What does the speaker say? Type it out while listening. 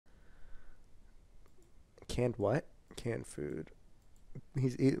Canned what? Canned food.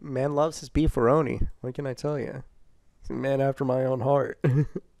 Man loves his beefaroni. What can I tell you? He's a man after my own heart.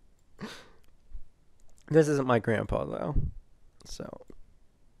 This isn't my grandpa though, so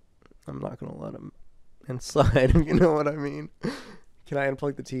I'm not gonna let him inside. If you know what I mean. Can I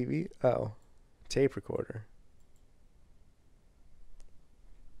unplug the TV? Oh, tape recorder.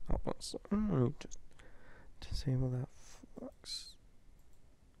 Hold on, so let me just disable that flux.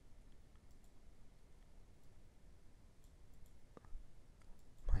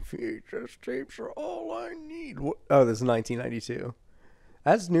 My VHS tapes are all I need. What? Oh, this is 1992.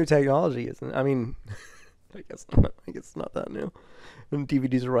 That's new technology, isn't it? I mean, I guess not. I guess it's not that new. And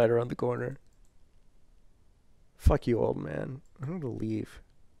DVDs are right around the corner. Fuck you, old man. I'm gonna leave.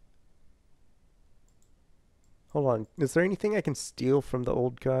 Hold on. Is there anything I can steal from the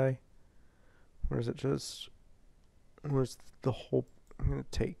old guy? Or is it just... Where's the whole... I'm gonna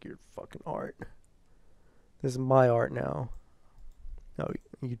take your fucking art. This is my art now. Oh,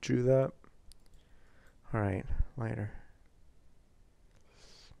 you drew that? Alright, later.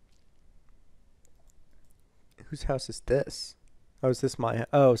 Whose house is this? Oh, is this my...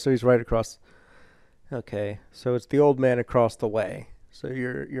 Oh, so he's right across... Okay, so it's the old man across the way. So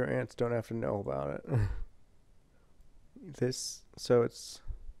your aunts don't have to know about it. This... So it's...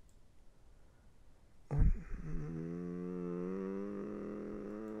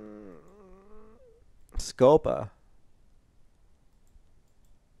 Scopa.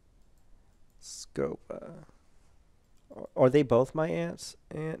 Scopa. Are they both my aunts?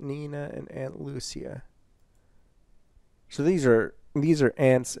 Aunt Nina and Aunt Lucia. So these are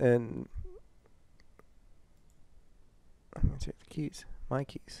aunts and... I'm gonna take the keys. My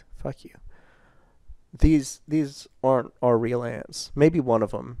keys. Fuck you. These aren't our real aunts. Maybe one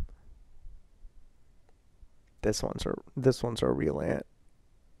of them. This one's our real aunt.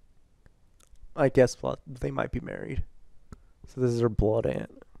 I guess they might be married. So this is her blood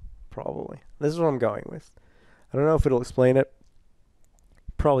aunt. Probably. This is what I'm going with. I don't know if it'll explain it.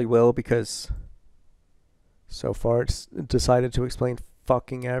 Probably will, because so far it's decided to explain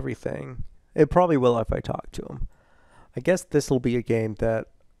fucking everything. It probably will if I talk to him. I guess this will be a game that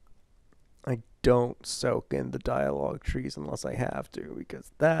I don't soak in the dialogue trees unless I have to,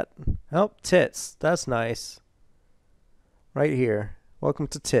 because that... Oh, tits. That's nice. Right here. Welcome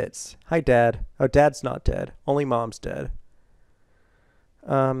to tits. Hi, Dad. Oh, Dad's not dead. Only Mom's dead.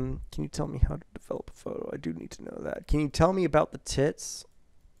 Can you tell me how to develop a photo? I do need to know that. Can you tell me about the tits?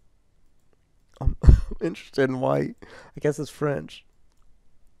 I'm interested in why. I guess it's French.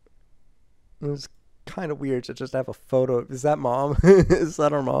 It's kind of weird to just have a photo. Is that Mom? Is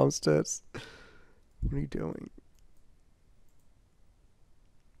that our mom's tits? What are you doing?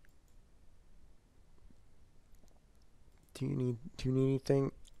 Do you need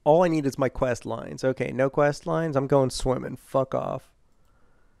anything? All I need is my quest lines. Okay, no quest lines. I'm going swimming. Fuck off.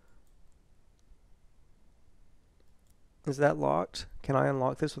 Is that locked? Can I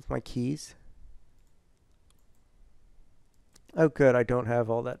unlock this with my keys? Oh, good. I don't have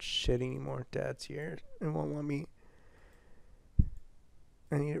all that shit anymore. Dad's here. It won't let me.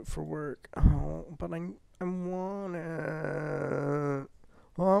 I need it for work. Oh, but I want it.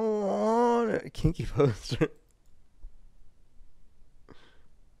 I want it. Kinky poster.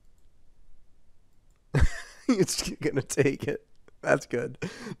 It's gonna take it. That's good.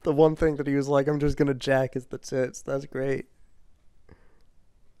 The one thing that he was like, I'm just gonna jack is the tits. That's great.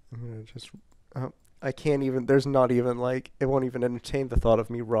 I'm gonna just... I can't even... There's not even, like... It won't even entertain the thought of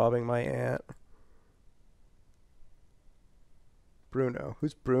me robbing my aunt. Bruno.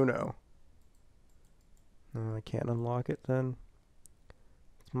 Who's Bruno? Oh, I can't unlock it then.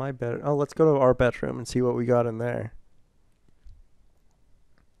 It's my bed. Oh, let's go to our bedroom and see what we got in there.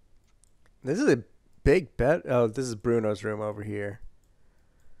 This is a big bed. Oh, this is Bruno's room over here.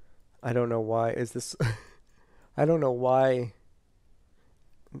 I don't know why. Is this... I don't know why...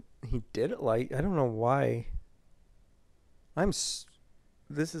 He did it like... I don't know why... This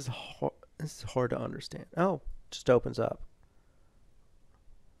is hard to understand. Oh, just opens up.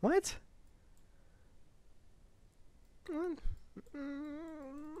 What? Okay,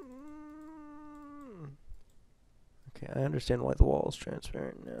 I understand why the wall is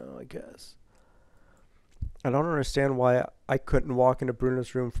transparent now, I guess. I don't understand why I couldn't walk into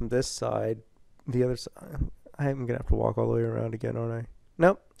Bruno's room from this side. The other side. I'm going to have to walk all the way around again, aren't I?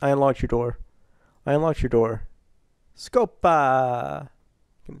 Nope. I unlocked your door. I unlocked your door. Scopa!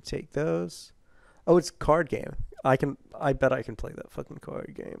 Gonna take those. Oh, it's a card game. I bet I can play that fucking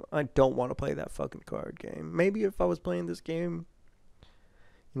card game. I don't want to play that fucking card game. Maybe if I was playing this game,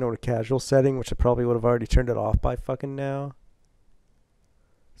 you know, in a casual setting, which I probably would have already turned it off by fucking now.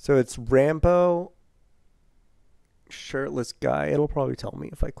 So it's Rambo, shirtless guy. It'll probably tell me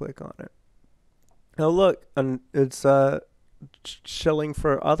if I click on it. Oh look, and it's shilling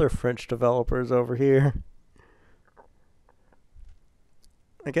for other French developers over here.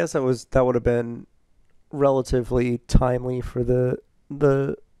 I guess that would have been relatively timely for the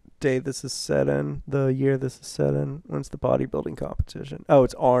day this is set in, the year this is set in. When's the bodybuilding competition? Oh,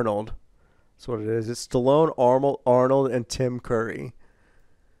 it's Arnold. That's what it is. It's Stallone, Arnold, and Tim Curry.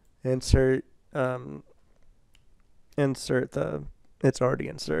 Insert insert the. It's already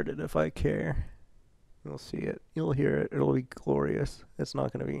inserted. If I care, you'll see it. You'll hear it. It'll be glorious. It's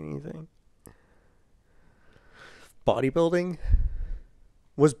not going to be anything. Bodybuilding.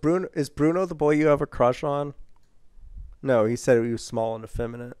 Is Bruno the boy you have a crush on? No, he said he was small and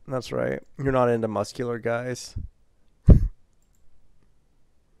effeminate. That's right. You're not into muscular guys.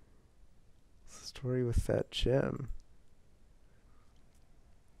 Story with Fat Jim.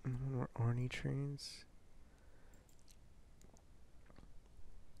 More Arnie trains.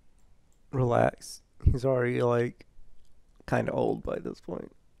 Relax. He's already like kind of old by this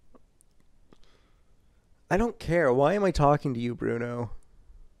point. I don't care. Why am I talking to you, Bruno?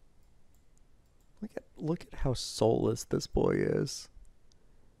 Look at how soulless this boy is.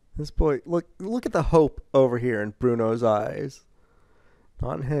 This boy, look at the hope over here in Bruno's eyes.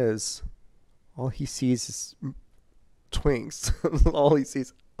 Not in his. All he sees is twinks. All he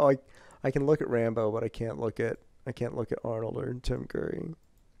sees. Oh, I can look at Rambo, but I can't look at Arnold or Tim Curry.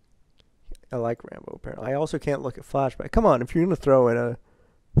 I like Rambo apparently. I also can't look at Flashback. Come on, if you're gonna throw in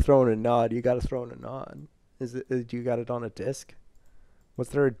a nod, you got to throw in a nod. Do you got it on a disc? Was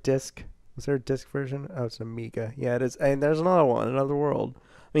there a disc? Was there a disc version? Oh, it's an Amiga. Yeah, it is. And there's another one, Another World.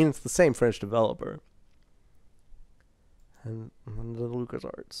 I mean, it's the same French developer. And the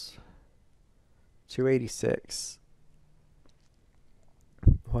LucasArts. 286.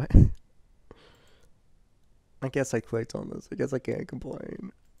 What? I guess I clicked on this. I guess I can't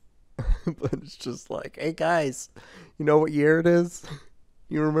complain. But it's just like, hey guys, you know what year it is?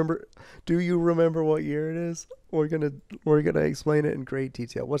 You remember? Do you remember what year it is? We're gonna explain it in great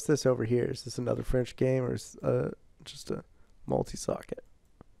detail. What's this over here? Is this another French game or is just a multi-socket?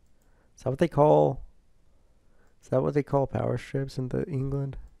 Is that what they call? Is that what they call power strips in the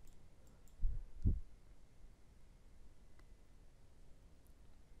England?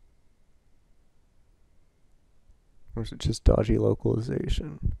 Or is it just dodgy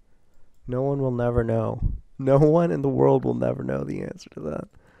localization? No one will never know. No one in the world will never know the answer to that.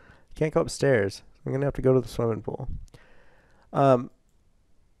 You can't go upstairs. I'm going to have to go to the swimming pool.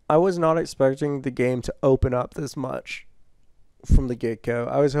 I was not expecting the game to open up this much from the get-go.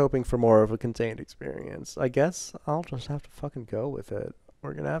 I was hoping for more of a contained experience. I guess I'll just have to fucking go with it.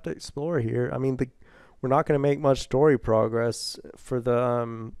 We're going to have to explore here. I mean, we're not going to make much story progress for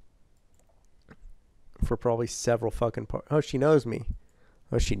the for probably several fucking parts. Oh, she knows me.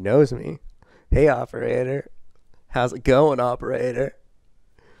 Oh, she knows me. Hey, operator. How's it going, operator?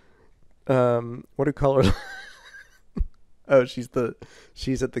 What do colors? Oh, she's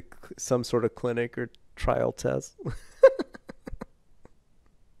at some sort of clinic or trial test.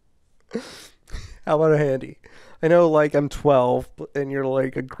 How about a handy? I know, like, I'm 12 and you're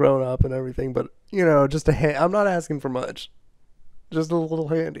like a grown up and everything, but you know, just a hand. I'm not asking for much. Just a little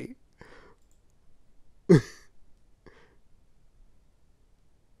handy.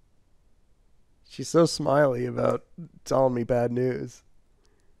 She's so smiley about telling me bad news.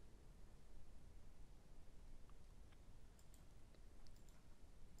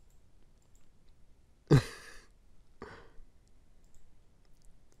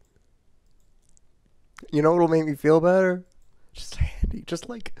 You know what'll make me feel better? Just handy. Just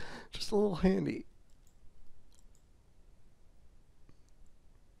a little handy.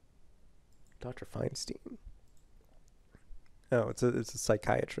 Dr. Feinstein. Oh, it's a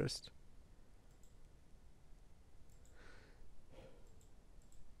psychiatrist.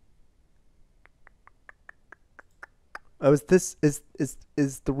 Oh, is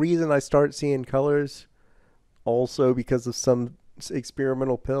the reason I start seeing colors also because of some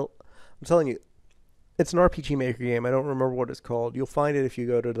experimental pill? I'm telling you, it's an RPG Maker game. I don't remember what it's called. You'll find it if you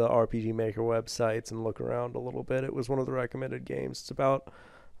go to the RPG Maker websites and look around a little bit. It was one of the recommended games. It's about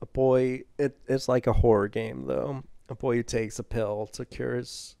a boy. It's like a horror game though. A boy who takes a pill to cure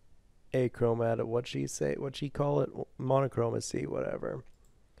his achromat. What she call it? Monochromacy, whatever.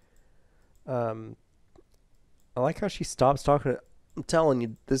 I like how she stops talking. I'm telling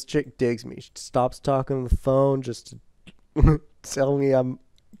you, this chick digs me. She stops talking on the phone just to tell me I'm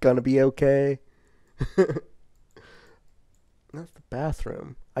gonna be okay. That's the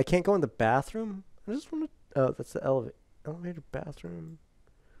bathroom. I can't go in the bathroom? I just want to... Oh, that's the elevator bathroom.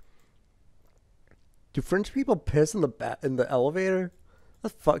 Do French people piss in the elevator?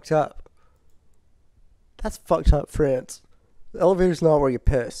 That's fucked up. That's fucked up, France. The elevator's not where you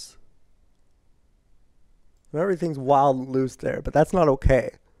piss. Everything's wild and loose there, but that's not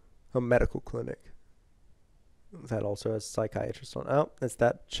okay. A medical clinic. That also has psychiatrist on. Oh, it's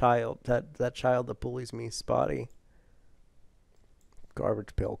that child. That child that bullies me, Spotty.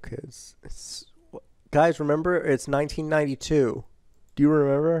 Garbage pail kids. Guys, remember? It's 1992. Do you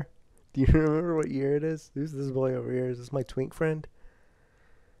remember? Do you remember what year it is? Who's this boy over here? Is this my twink friend?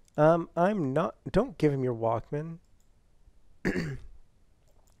 I'm not. Don't give him your Walkman.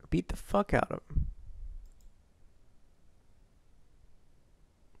 Beat the fuck out of him.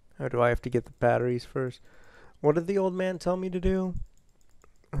 How do I have to get the batteries first? What did the old man tell me to do?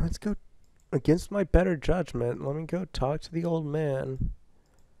 Let's go against my better judgment. Let me go talk to the old man.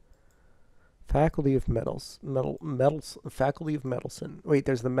 Faculty of Faculty of Medicine. Wait,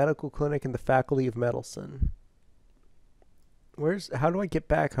 there's the medical clinic and the Faculty of Medicine. How do I get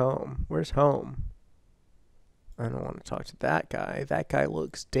back home? Where's home? I don't want to talk to that guy. That guy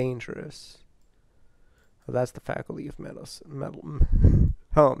looks dangerous. Oh, that's the Faculty of Medicine.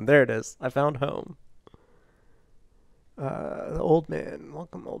 Home. There it is. I found home. The old man.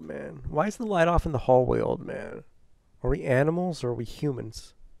 Welcome, old man. Why is the light off in the hallway, old man? Are we animals or are we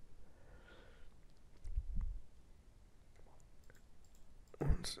humans?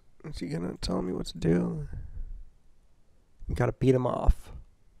 Is he gonna tell me what to do? We gotta beat him off.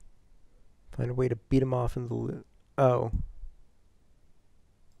 Find a way to beat him off in the loot. Oh.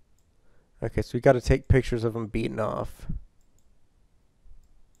 Okay, so we gotta take pictures of him beaten off.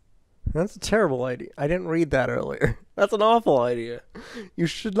 That's a terrible idea. I didn't read that earlier. That's an awful idea. You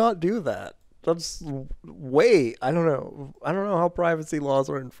should not do that. That's way. I don't know. I don't know how privacy laws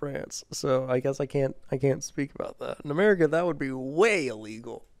are in France, so I guess I can't speak about that. In America, that would be way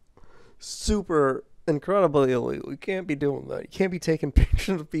illegal. Super incredibly illegal. You can't be doing that. You can't be taking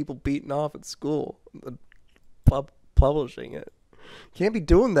pictures of people beaten off at school and publishing it. You can't be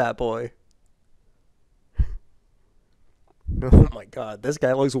doing that, boy. Oh my god, this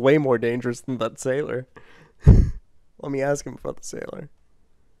guy looks way more dangerous than that sailor. Let me ask him about the sailor.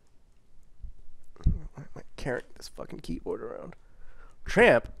 Why am I carrying this fucking keyboard around?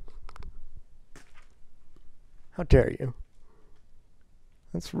 Tramp? How dare you?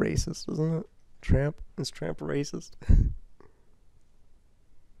 That's racist, isn't it? Tramp? Is Tramp racist?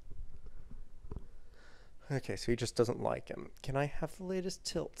 Okay, so he just doesn't like him. Can I have the latest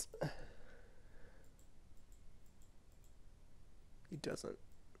tilt? He doesn't.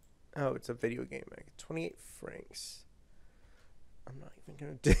 Oh, it's a video game. 28 francs. I'm not even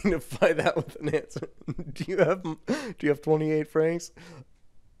gonna dignify that with an answer. Do you have 28 francs?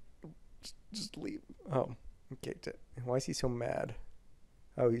 Just leave. Oh, okay. Why is he so mad?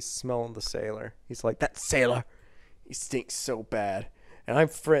 Oh, he's smelling the sailor. He's like, that sailor, he stinks so bad, and I'm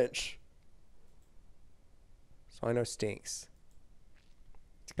French, so I know stinks.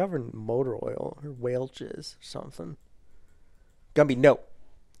 It's covered in motor oil or whale jizz or something. Gumby, no.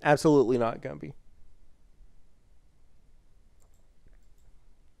 Absolutely not Gumby.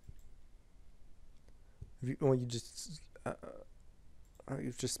 You've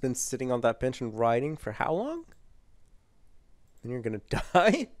just been sitting on that bench and writing for how long? And you're gonna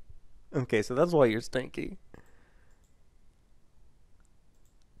die? Okay, so that's why you're stinky.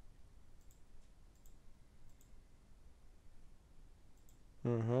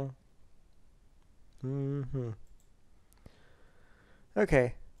 Mm-hmm. Mm-hmm.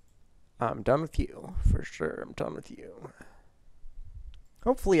 Okay. I'm done with you. For sure, I'm done with you.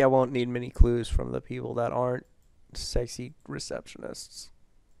 Hopefully I won't need many clues from the people that aren't sexy receptionists.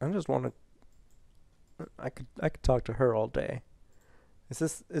 I just want to... I could talk to her all day.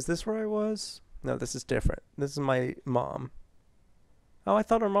 Is this where I was? No, this is different. This is my mom. Oh, I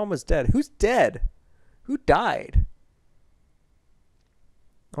thought her mom was dead. Who's dead? Who died?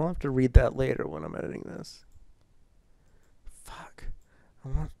 I'll have to read that later when I'm editing this. Fuck.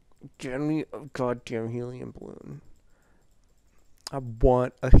 Get me a goddamn helium balloon. I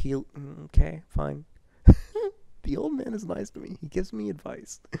want a Okay, fine. The old man is nice to me. He gives me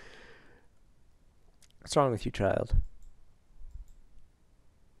advice. What's wrong with you, child?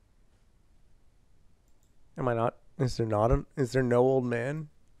 Am I not? Is there no old man?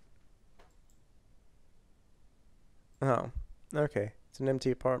 Oh, okay. It's an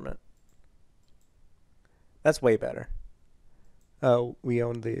empty apartment. That's way better. Oh, we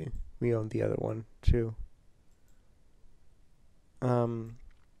own the other one too.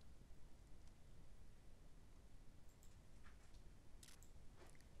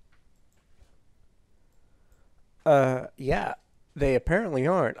 Yeah. They apparently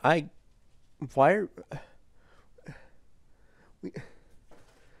aren't. I Why are we?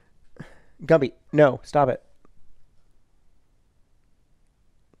 Gumby, no, stop it.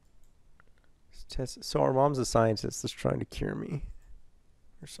 So our mom's a scientist that's trying to cure me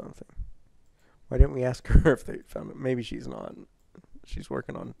or something. Why didn't we ask her if they found it? Maybe she's not. She's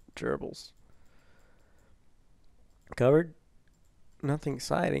working on gerbils. Covered? Nothing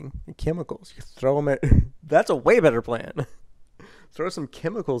exciting. Chemicals. You throw them at... That's a way better plan. Throw some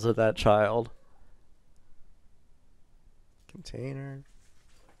chemicals at that child. Container.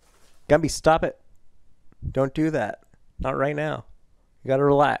 Gumby, stop it. Don't do that. Not right now. You gotta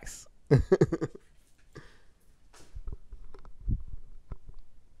relax.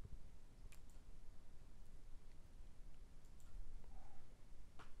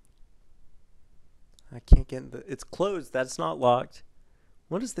 I can't get in the... It's closed. That's not locked.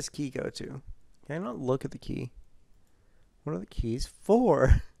 What does this key go to? Can I not look at the key? What are the keys for?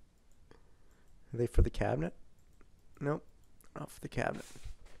 Are they for the cabinet? Nope. Not for the cabinet.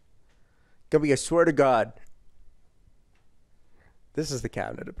 Gumby, I swear to God. This is the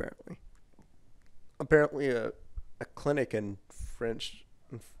cabinet, apparently. Apparently a clinic in French...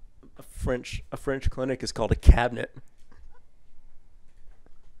 A French clinic is called a cabinet.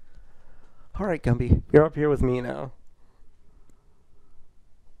 All right, Gumby, you're up here with me now.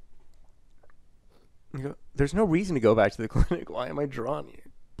 There's no reason to go back to the clinic. Why am I drawing you?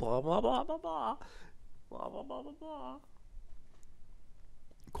 Blah, blah, blah, blah, blah. Blah, blah, blah, blah, blah.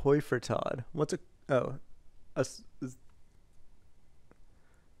 Koi for Todd. What's a... Oh.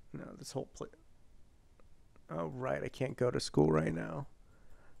 No, this whole place... Oh, right. I can't go to school right now.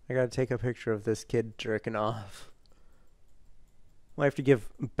 I gotta take a picture of this kid jerking off. Well, I have to give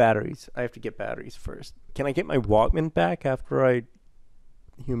batteries. I have to get batteries first. Can I get my Walkman back after I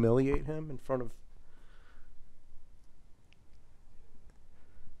humiliate him in front of...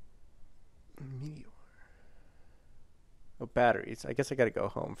 Meteor. Oh, batteries. I guess I gotta go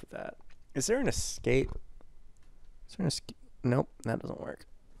home for that. Is there an escape? Is there an escape? Nope, that doesn't work.